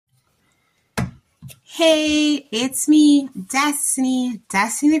Hey, it's me, Destiny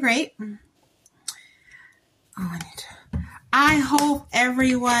the Great. I hope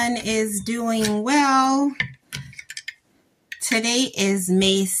everyone is doing well. Today is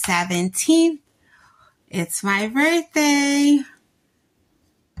May 17th. It's my birthday.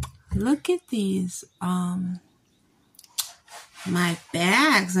 Look at these. My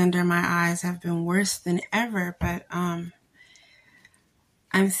bags under my eyes have been worse than ever, but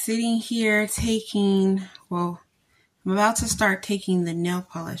I'm sitting here I'm about to start taking the nail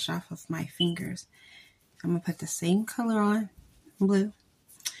polish off of my fingers. I'm going to put the same color on, blue.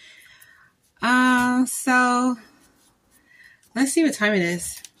 So let's see what time it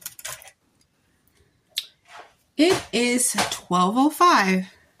is. It is 12:05.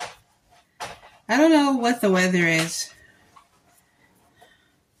 I don't know what the weather is.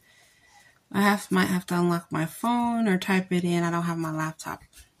 I might have to unlock my phone or type it in. I don't have my laptop.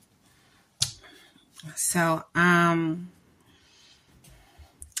 So, I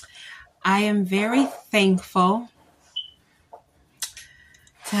am very thankful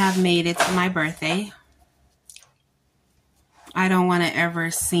to have made it to my birthday. I don't want to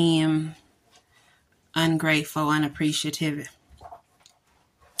ever seem ungrateful, unappreciative.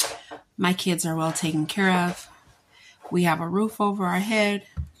 My kids are well taken care of. We have a roof over our head,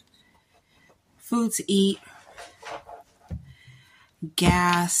 food to eat,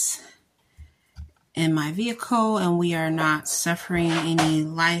 gas in my vehicle, and we are not suffering any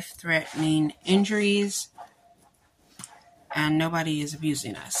life-threatening injuries, and nobody is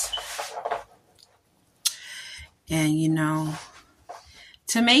abusing us. And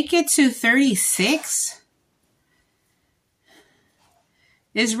to make it to 36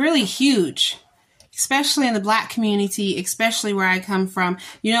 is really huge, especially in the Black community, especially where I come from.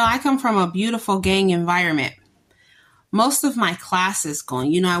 I come from a beautiful gang environment. Most of my class is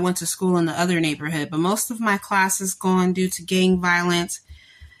gone. I went to school in the other neighborhood, but most of my class is gone due to gang violence,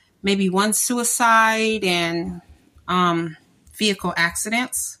 maybe one suicide and vehicle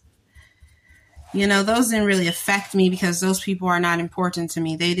accidents. Those didn't really affect me because those people are not important to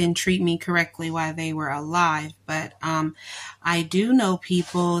me. They didn't treat me correctly while they were alive. But I do know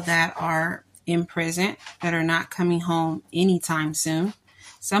people that are in prison that are not coming home anytime soon.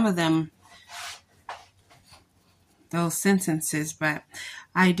 Some of them, those sentences, but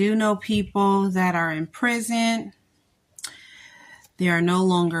I do know people that are in prison. They are no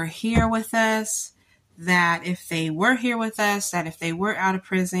longer here with us. That if they were here with us, that if they were out of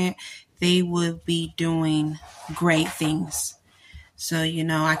prison, they would be doing great things. So,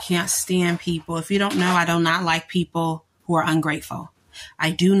 I can't stand people. If you don't know, I do not like people who are ungrateful.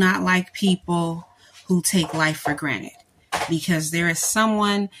 I do not like people who take life for granted, because there is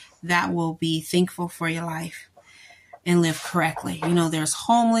someone that will be thankful for your life and live correctly. There's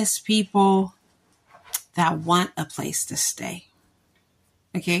homeless people that want a place to stay.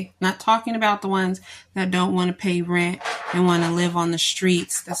 Okay? Not talking about the ones that don't want to pay rent and want to live on the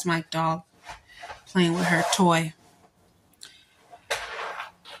streets. That's my dog playing with her toy.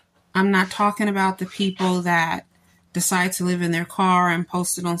 I'm not talking about the people that decide to live in their car and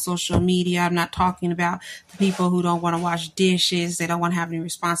post it on social media. I'm not talking about the people who don't want to wash dishes. They don't want to have any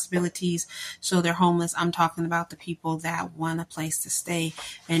responsibilities, so they're homeless. I'm talking about the people that want a place to stay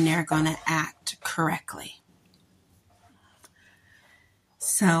and they're going to act correctly.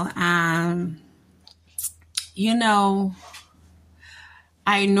 So, I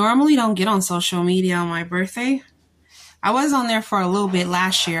normally don't get on social media on my birthday. I was on there for a little bit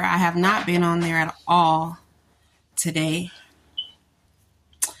last year. I have not been on there at all today.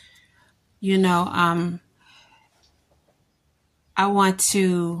 I want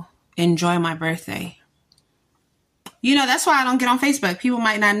to enjoy my birthday. That's why I don't get on Facebook. People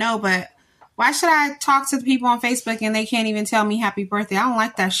might not know, but why should I talk to the people on Facebook and they can't even tell me happy birthday? I don't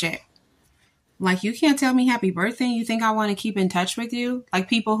like that shit. Like, you can't tell me happy birthday. You think I want to keep in touch with you? Like,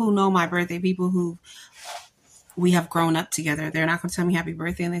 people who know my birthday, people who we have grown up together, they're not going to tell me happy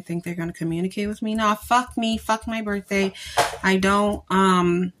birthday and they think they're going to communicate with me. No, fuck me. Fuck my birthday. I don't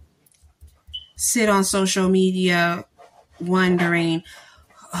sit on social media wondering,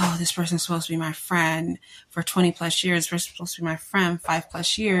 oh, this person's supposed to be my friend for 20 plus years. This person's supposed to be my friend 5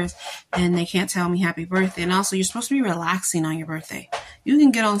 plus years, and they can't tell me happy birthday. And also, you're supposed to be relaxing on your birthday. You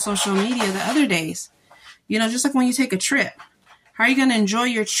can get on social media the other days. Just like when you take a trip. How are you going to enjoy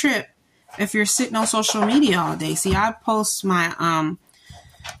your trip if you're sitting on social media all day? See, I post my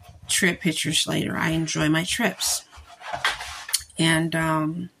trip pictures later. I enjoy my trips. And,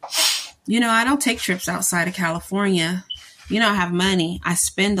 I don't take trips outside of California. I have money. I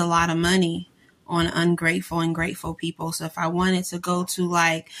spend a lot of money on ungrateful and grateful people. So if I wanted to go to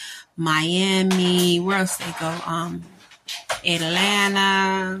like Miami, where else they go?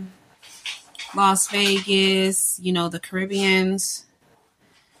 Atlanta, Las Vegas, the Caribbeans,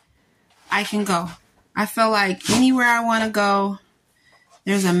 I can go. I feel like anywhere I want to go,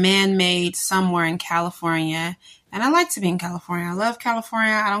 there's a man-made somewhere in California. And I like to be in California. I love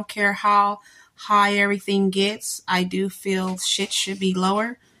California. I don't care how high everything gets. I do feel shit should be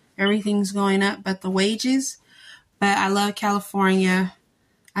lower. Everything's going up but the wages. But I love California.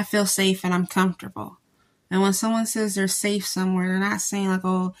 I feel safe and I'm comfortable. And when someone says they're safe somewhere, they're not saying like,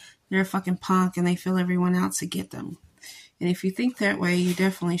 oh, they're a fucking punk and they feel everyone out to get them. And if you think that way, you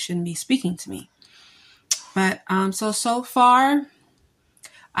definitely shouldn't be speaking to me. But so far,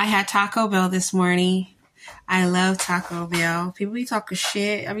 I had Taco Bell this morning. I love Taco Bell. People be talking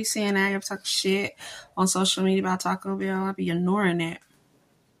shit. I be saying that. I be talking shit on social media about Taco Bell. I be ignoring it.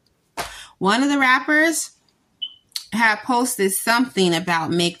 One of the rappers had posted something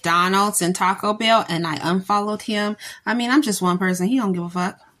about McDonald's and Taco Bell, and I unfollowed him. I mean, I'm just one person. He don't give a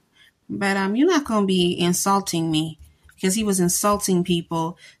fuck. But you're not going to be insulting me because he was insulting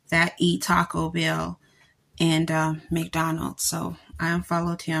people that eat Taco Bell and McDonald's. So I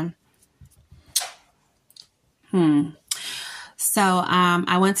unfollowed him. So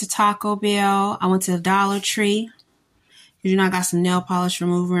I went to Taco Bell. I went to the Dollar Tree. Because, I got some nail polish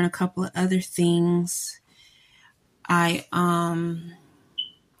remover and a couple of other things. I went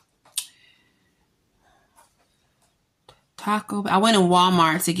in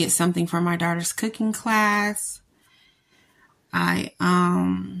Walmart to get something for my daughter's cooking class. I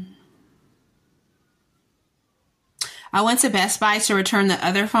went to Best Buy to return the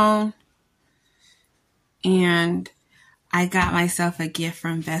other phone. And I got myself a gift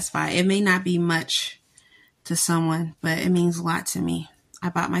from Best Buy. It may not be much to someone, but it means a lot to me. I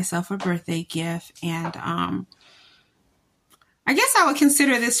bought myself a birthday gift, and I guess I would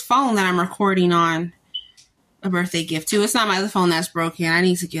consider this phone that I'm recording on a birthday gift too. It's not my other phone that's broken. I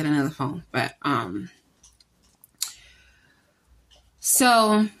need to get another phone. But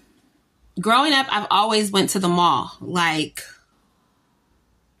so growing up, I've always went to the mall. Like,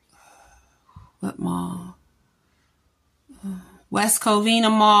 what mall? West Covina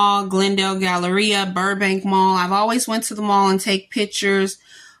Mall, Glendale Galleria, Burbank Mall. I've always went to the mall and take pictures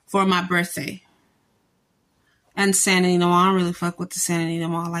for my birthday. And Santa Anita Mall. I don't really fuck with the Santa Anita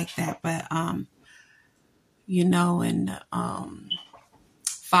Mall like that. But, and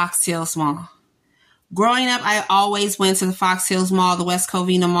Fox Hills Mall. Growing up, I always went to the Fox Hills Mall, the West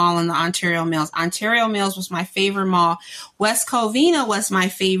Covina Mall, and the Ontario Mills. Ontario Mills was my favorite mall. West Covina was my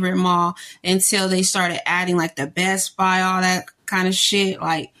favorite mall until they started adding like the Best Buy, all that kind of shit.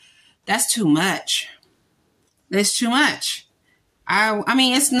 Like, that's too much. That's too much. I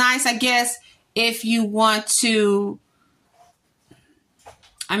mean, it's nice, I guess, if you want to.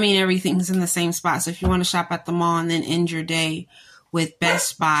 I mean, everything's in the same spot. So if you want to shop at the mall and then end your day with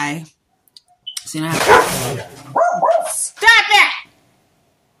Best Buy. So you know Stop it!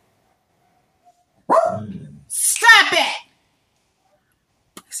 Stop it!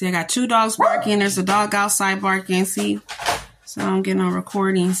 See, I got 2 dogs barking. There's a dog outside barking. See? So I don't get no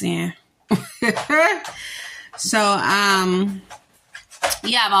recordings in. So,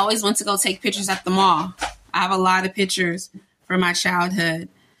 yeah, I've always wanted to go take pictures at the mall. I have a lot of pictures from my childhood.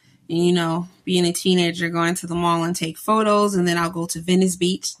 And, being a teenager, going to the mall and take photos. And then I'll go to Venice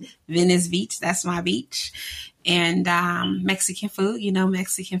Beach. Venice Beach, that's my beach. And Mexican food,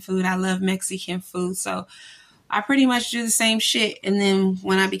 Mexican food. I love Mexican food. So I pretty much do the same shit. And then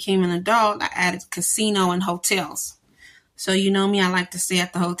when I became an adult, I added casino and hotels. So you know me, I like to stay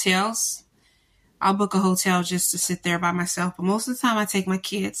at the hotels. I'll book a hotel just to sit there by myself. But most of the time I take my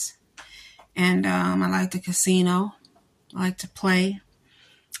kids. And I like the casino. I like to play.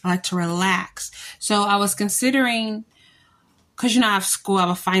 I like to relax. So I was considering, because I have school, I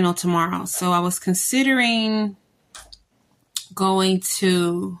have a final tomorrow. So I was considering going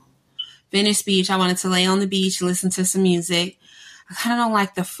to Venice Beach. I wanted to lay on the beach, listen to some music. I kind of don't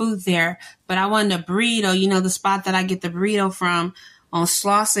like the food there, but I wanted a burrito. The spot that I get the burrito from on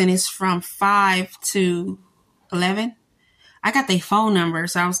Slauson is from 5 to 11. I got their phone number,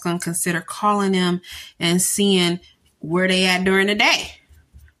 so I was going to consider calling them and seeing where they at during the day.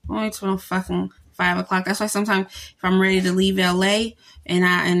 Only till fucking 5 o'clock. That's why sometimes if I'm ready to leave LA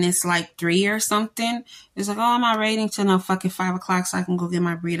and it's like 3 or something, it's like, oh, I'm not ready till no fucking 5 o'clock so I can go get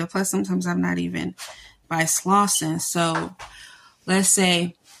my burrito. Plus, sometimes I'm not even by Slauson. So let's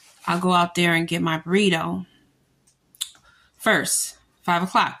say I'll go out there and get my burrito first, 5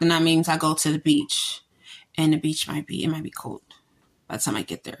 o'clock. Then that means I go to the beach, and the beach might be cold. by the time I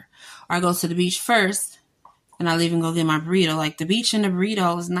get there. Or I go to the beach first and I'll even go get my burrito. Like the beach and the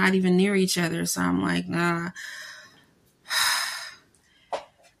burrito is not even near each other. So I'm like, nah.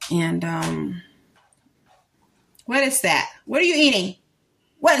 And, what is that? What are you eating?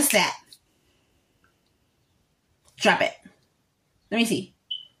 What is that? Drop it. Let me see.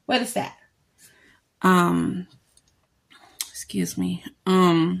 What is that? Excuse me.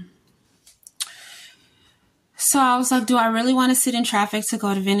 So I was like, do I really want to sit in traffic to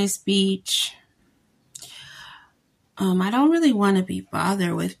go to Venice Beach? I don't really want to be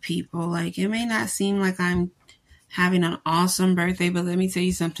bothered with people. Like, it may not seem like I'm having an awesome birthday, but let me tell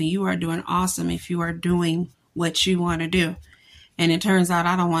you something. You are doing awesome if you are doing what you want to do. And it turns out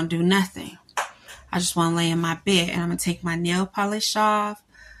I don't want to do nothing. I just want to lay in my bed and I'm going to take my nail polish off.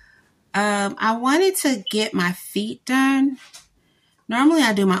 I wanted to get my feet done. Normally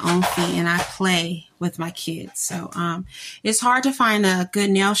I do my own feet and I play with my kids. So it's hard to find a good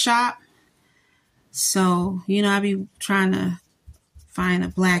nail shop. So, I be trying to find a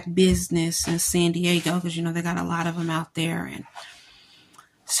black business in San Diego because, they got a lot of them out there. And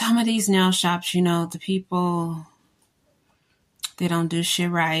some of these nail shops, the people, they don't do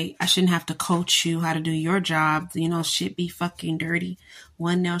shit right. I shouldn't have to coach you how to do your job. Shit be fucking dirty.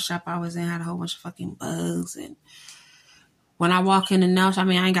 One nail shop I was in had a whole bunch of fucking bugs. And when I walk in the nail shop,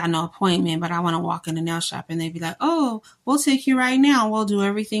 I ain't got no appointment, but I want to walk in the nail shop and they'd be like, oh, we'll take you right now. We'll do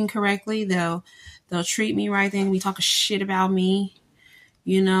everything correctly. They'll treat me right. Then we talk shit about me,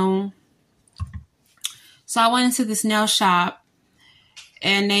 So I went into this nail shop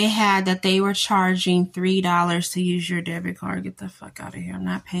and they were charging $3 to use your debit card. Get the fuck out of here. I'm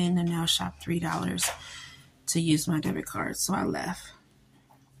not paying the nail shop $3 to use my debit card. So I left.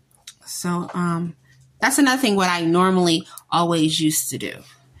 So, that's another thing what I normally always used to do.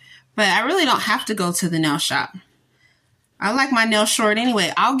 But I really don't have to go to the nail shop. I like my nails short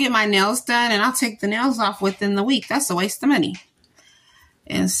anyway. I'll get my nails done and I'll take the nails off within the week. That's a waste of money.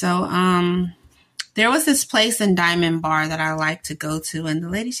 And so there was this place in Diamond Bar that I like to go to. And the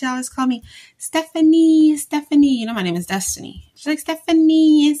lady, she always called me Stephanie. My name is Destiny. She's like,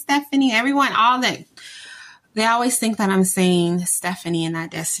 Stephanie. Everyone, all that. They always think that I'm saying Stephanie and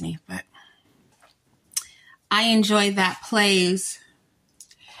not Destiny. But I enjoyed that place.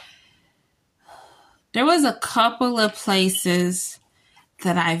 There was a couple of places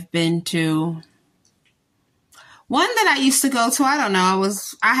that I've been to. One that I used to go to, I don't know,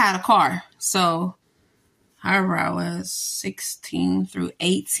 I had a car. So however I was 16 through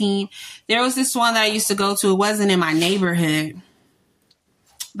 18. There was this one that I used to go to. It wasn't in my neighborhood,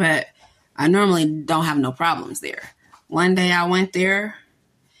 but I normally don't have no problems there. One day I went there.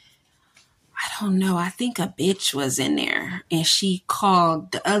 I don't know. I think a bitch was in there and she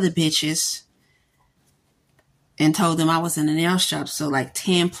called the other bitches and told them I was in the nail shop. So like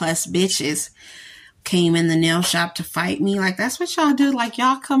 10 plus bitches came in the nail shop to fight me. Like, that's what y'all do. Like,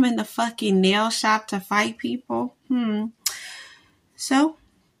 y'all come in the fucking nail shop to fight people. So,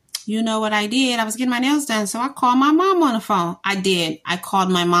 you know what I did? I was getting my nails done. So I called my mom on the phone. I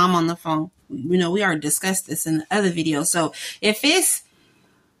called my mom on the phone. We already discussed this in the other video. So if it's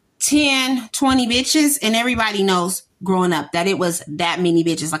 10, 20 bitches, and everybody knows growing up that it was that many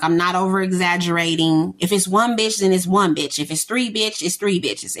bitches. Like, I'm not over exaggerating. If it's one bitch, then it's one bitch. If it's three bitch, it's three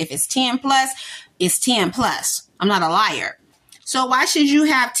bitches. If it's 10 plus, it's 10 plus. I'm not a liar. So why should you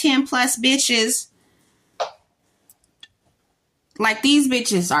have 10 plus bitches? Like, these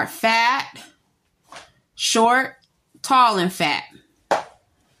bitches are fat, short, tall and fat.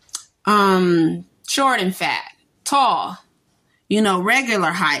 Short and fat, tall,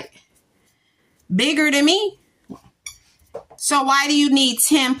 regular height, bigger than me. So why do you need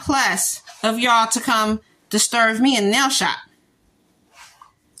 10 plus of y'all to come disturb me in the nail shop?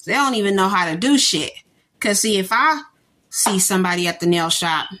 They don't even know how to do shit. Because see, if I see somebody at the nail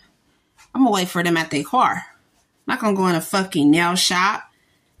shop, I'm going to wait for them at their car. I'm not going to go in a fucking nail shop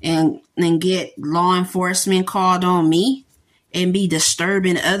and get law enforcement called on me and be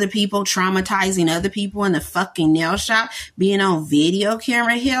disturbing other people, traumatizing other people in the fucking nail shop, being on video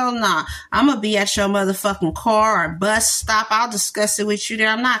camera. Hell nah. I'm going to be at your motherfucking car or bus stop. I'll discuss it with you there.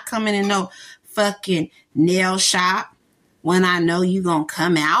 I'm not coming in no fucking nail shop when I know you going to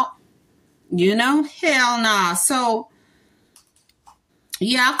come out. Hell nah. So,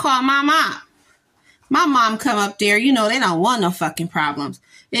 yeah, I call my mom. My mom come up there. They don't want no fucking problems.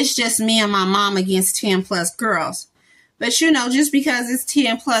 It's just me and my mom against 10 plus girls. But, just because it's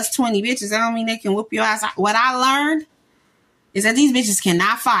 10 plus 20 bitches, I don't mean they can whoop your ass. What I learned is that these bitches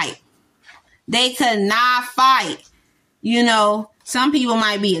cannot fight. They could not fight. Some people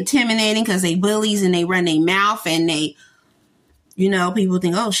might be intimidating because they bullies and they run their mouth and they, People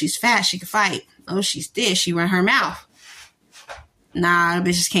think, oh, she's fat, she can fight. Oh, she's this, she run her mouth. Nah,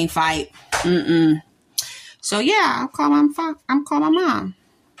 bitches can't fight. So yeah, I'll call my mom.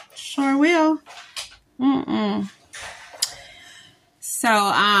 Sure will. So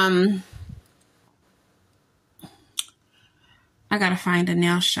I gotta find a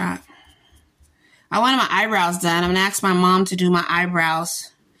nail shop. I wanted my eyebrows done. I'm gonna ask my mom to do my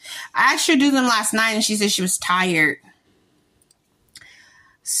eyebrows. I asked her to do them last night and she said she was tired.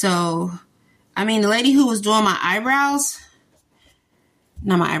 So, the lady who was doing my eyebrows,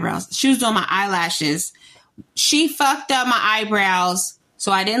 she was doing my eyelashes. She fucked up my eyebrows,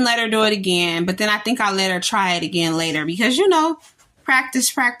 so I didn't let her do it again. But then I think I'll let her try it again later because,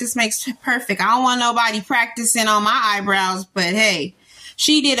 practice makes perfect. I don't want nobody practicing on my eyebrows, but hey,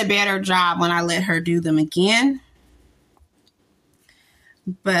 she did a better job when I let her do them again.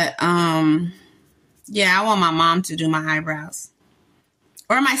 But, yeah, I want my mom to do my eyebrows.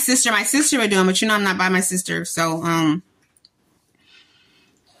 Or my sister. My sister would do them, but I'm not by my sister. So, I'm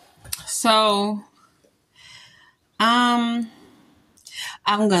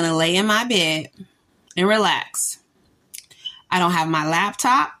going to lay in my bed and relax. I don't have my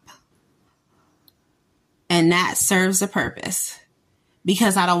laptop. And that serves a purpose.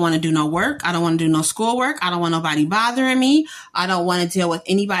 Because I don't want to do no work. I don't want to do no schoolwork. I don't want nobody bothering me. I don't want to deal with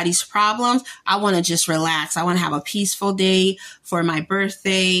anybody's problems. I want to just relax. I want to have a peaceful day for my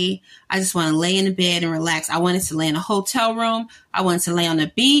birthday. I just want to lay in the bed and relax. I wanted to lay in a hotel room. I wanted to lay on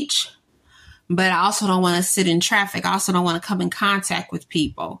the beach. But I also don't want to sit in traffic. I also don't want to come in contact with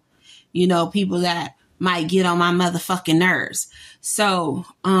people. People that might get on my motherfucking nerves. So,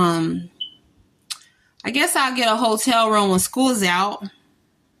 I guess I'll get a hotel room when school's out.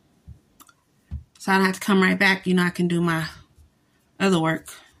 So I don't have to come right back. I can do my other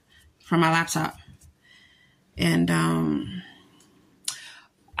work from my laptop. And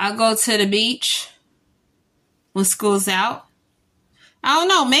I'll go to the beach when school's out. I don't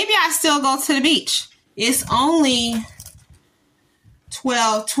know. Maybe I still go to the beach. It's only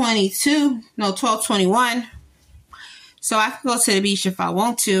 12:21. So I can go to the beach if I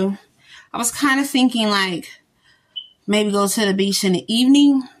want to. I was kind of thinking maybe go to the beach in the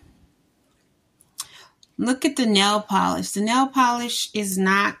evening. Look at the nail polish. The nail polish is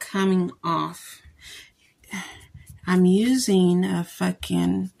not coming off. I'm using a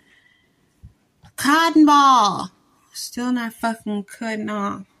fucking cotton ball. Still not fucking cutting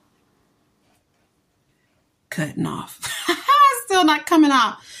off. Still not coming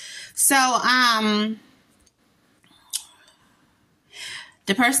off. So,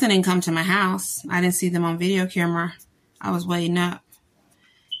 the person didn't come to my house. I didn't see them on video camera. I was waiting up.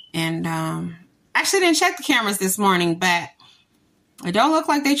 And actually didn't check the cameras this morning, but it don't look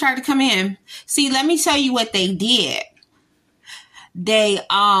like they tried to come in. See, let me tell you what they did. They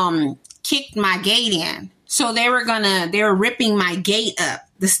kicked my gate in. So they were ripping my gate up,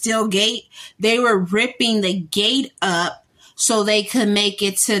 the steel gate. They were ripping the gate up so they could make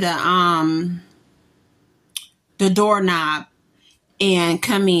it to the doorknob and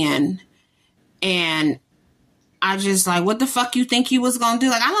come in. And I just what the fuck you think you was gonna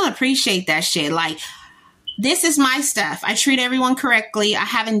do? I don't appreciate that shit. This is my stuff. I treat everyone correctly. I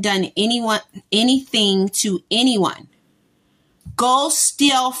haven't done anything to anyone. Go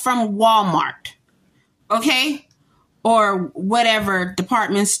steal from Walmart. Okay? Or whatever,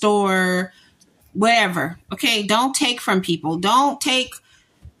 department store, whatever. Okay? Don't take from people. Don't take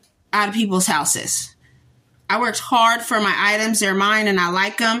out of people's houses. I worked hard for my items. They're mine and I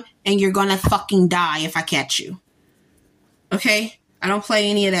like them. And you're going to fucking die if I catch you. Okay? I don't play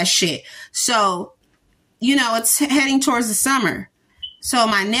any of that shit. So, it's heading towards the summer. So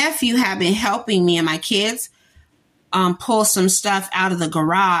my nephew had been helping me and my kids pull some stuff out of the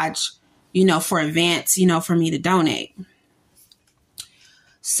garage, for events, for me to donate.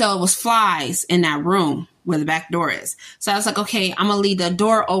 So it was flies in that room where the back door is. So I was like, okay, I'm going to leave the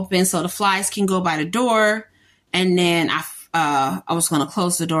door open so the flies can go by the door. And then I was going to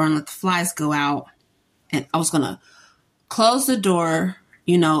close the door and let the flies go out. And I was going to close the door,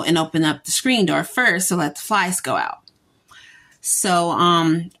 and open up the screen door first to let the flies go out. So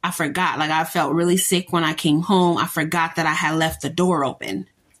I forgot. I felt really sick when I came home. I forgot that I had left the door open.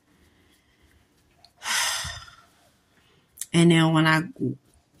 And then when I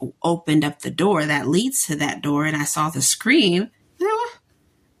opened up the door that leads to that door and I saw the screen,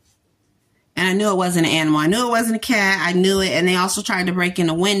 and I knew it wasn't an animal. I knew it wasn't a cat. I knew it. And they also tried to break in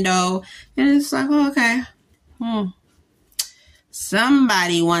the window. And it's okay.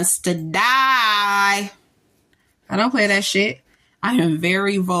 Somebody wants to die. I don't play that shit. I am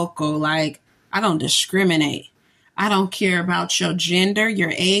very vocal. I don't discriminate. I don't care about your gender,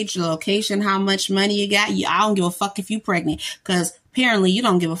 your age, your location, how much money you got. I don't give a fuck if you pregnant. Because apparently you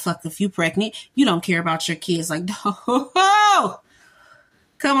don't give a fuck if you pregnant. You don't care about your kids. Like, oh,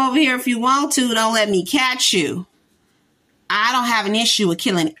 come over here if you want to. Don't let me catch you. I don't have an issue with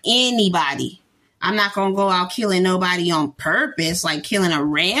killing anybody. I'm not going to go out killing nobody on purpose, like killing a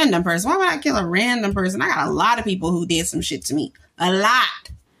random person. Why would I kill a random person? I got a lot of people who did some shit to me. A lot.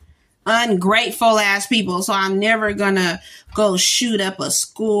 Ungrateful ass people. So I'm never gonna go shoot up a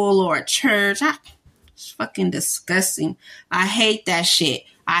school or a church. It's fucking disgusting. I hate that shit.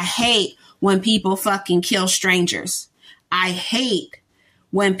 I hate when people fucking kill strangers. I hate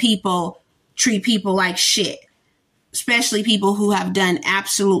when people treat people like shit, especially people who have done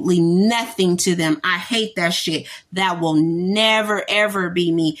absolutely nothing to them. I hate that shit. That will never ever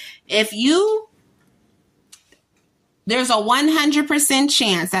be me. There's a 100%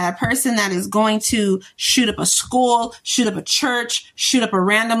 chance that a person that is going to shoot up a school, shoot up a church, shoot up a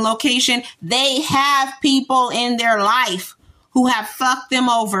random location, they have people in their life who have fucked them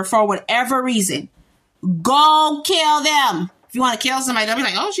over for whatever reason. Go kill them. If you want to kill somebody, don't be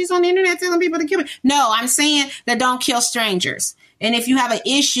like, oh, she's on the internet telling people to kill me. No, I'm saying that don't kill strangers. And if you have an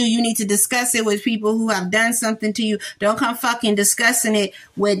issue, you need to discuss it with people who have done something to you. Don't come fucking discussing it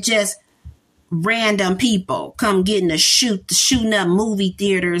with just random people come getting to shooting up movie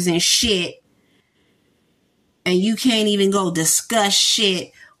theaters and shit, and you can't even go discuss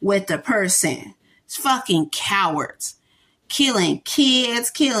shit with the person. It's fucking cowards. Killing kids,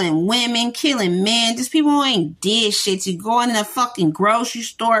 killing women, killing men. Just people who ain't did shit. You go in the fucking grocery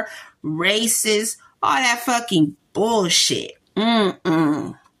store, racist, all that fucking bullshit.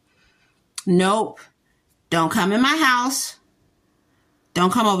 Nope. Don't come in my house.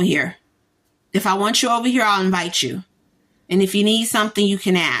 Don't come over here. If I want you over here, I'll invite you. And if you need something, you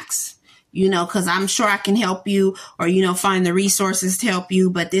can ask, because I'm sure I can help you or, find the resources to help you.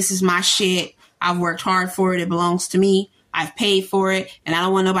 But this is my shit. I've worked hard for it. It belongs to me. I've paid for it. And I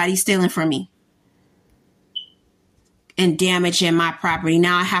don't want nobody stealing from me and damaging my property.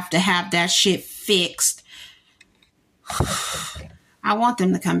 Now I have to have that shit fixed. I want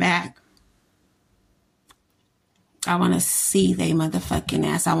them to come back. I want to see they motherfucking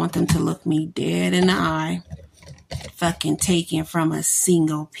ass. I want them to look me dead in the eye. Fucking taken from a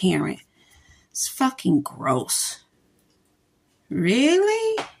single parent. It's fucking gross.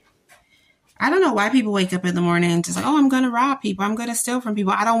 Really? I don't know why people wake up in the morning and just like, oh, I'm going to rob people. I'm going to steal from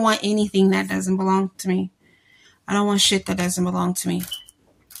people. I don't want anything that doesn't belong to me. I don't want shit that doesn't belong to me.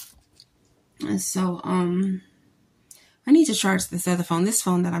 And so, I need to charge this other phone. This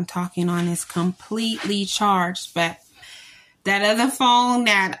phone that I'm talking on is completely charged, but that other phone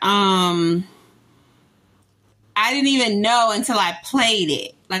that I didn't even know until I played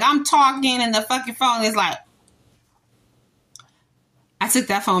it. Like I'm talking and the fucking phone is like, I took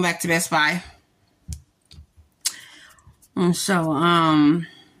that phone back to Best Buy. And so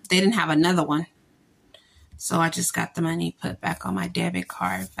they didn't have another one. So I just got the money put back on my debit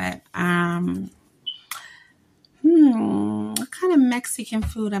card, but what kind of Mexican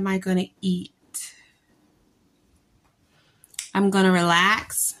food am I going to eat? I'm going to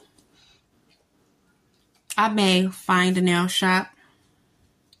relax. I may find a nail shop.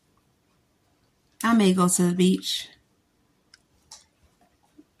 I may go to the beach.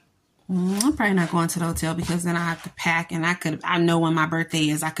 I'm probably not going to the hotel because then I have to pack, and I know when my birthday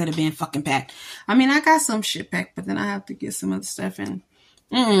is. I could have been fucking packed. I mean, I got some shit packed, but then I have to get some other stuff in.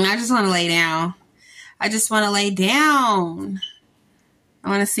 I just want to lay down. I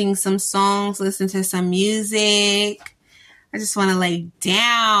want to sing some songs, listen to some music. I just want to lay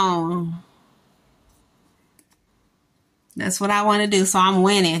down. That's what I want to do. So I'm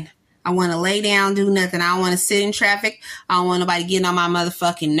winning. I want to lay down, do nothing. I don't want to sit in traffic. I don't want nobody getting on my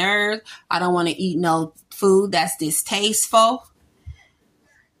motherfucking nerves. I don't want to eat no food that's distasteful.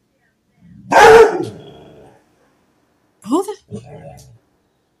 Who the?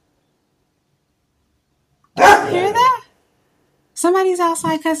 Hear that? Somebody's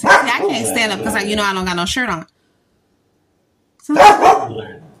outside cussing. I can't stand up because I don't got no shirt on.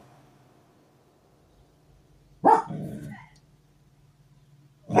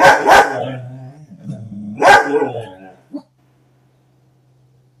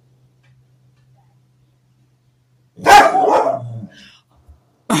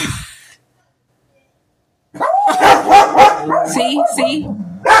 See?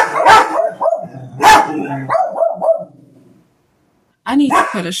 I need to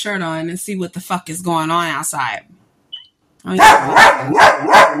put a shirt on and see what the fuck is going on outside.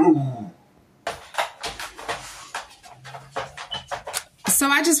 So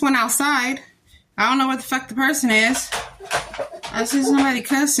I just went outside. I don't know what the fuck the person is. I see somebody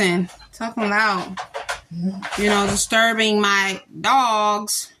cussing, talking loud. You know, disturbing my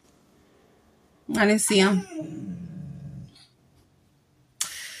dogs. I didn't see them.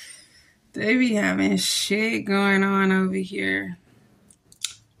 They be having shit going on over here.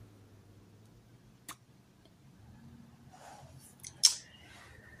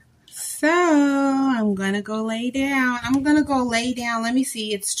 So, I'm going to go lay down. Let me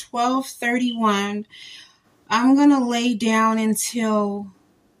see. It's 12:31. I'm going to lay down until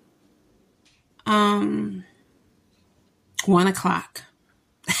 1 o'clock.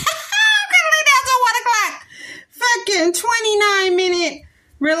 I'm going to lay down till 1 o'clock. Fucking 29-minute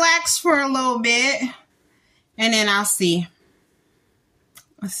relax for a little bit. And then I'll see.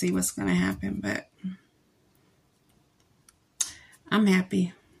 Let's see what's going to happen. But I'm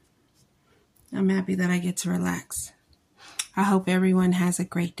happy. I'm happy that I get to relax. I hope everyone has a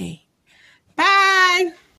great day. Bye.